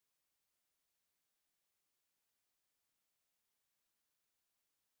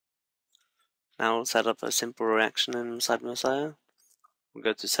Now we'll set up a simple reaction inside Messiah. We'll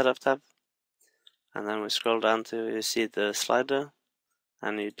go to Setup tab, and then we scroll down to you see the slider,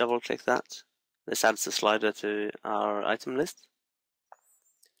 and you double click that. This adds the slider to our item list.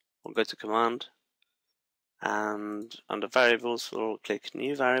 We'll go to Command, and under Variables we'll click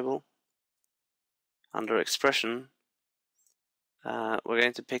New Variable. Under Expression, we're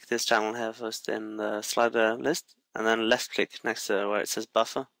going to pick this channel here first in the slider list, and then left click next to where it says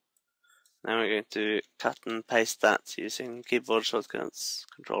Buffer. Now we're going to cut and paste that using keyboard shortcuts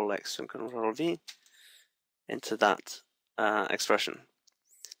Ctrl X and Ctrl V into that expression.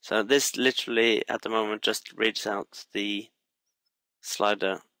 So this literally at the moment just reads out the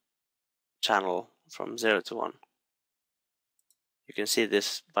slider channel from 0 to 1. You can see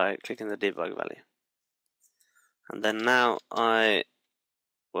this by clicking the debug value. And then now I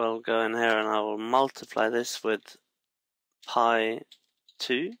will go in here and I will multiply this with pi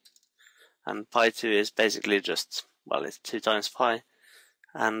 2. And pi 2 is basically just, well, it's 2 times pi,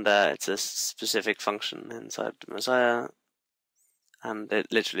 and it's a specific function inside Messiah, and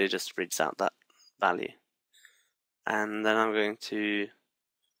it literally just reads out that value. And then I'm going to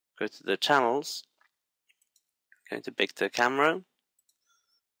go to the channels, going to pick the camera,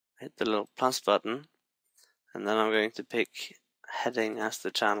 hit the little plus button, and then I'm going to pick heading as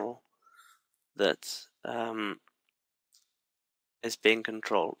the channel that is being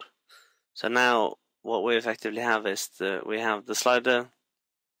controlled. So now what we effectively have is we have the slider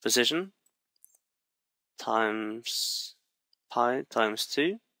position times pi times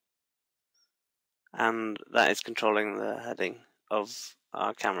 2, and that is controlling the heading of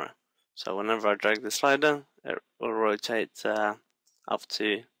our camera. So whenever I drag the slider, it will rotate up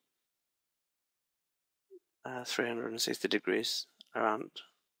to 360 degrees around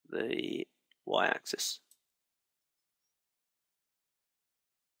the y-axis.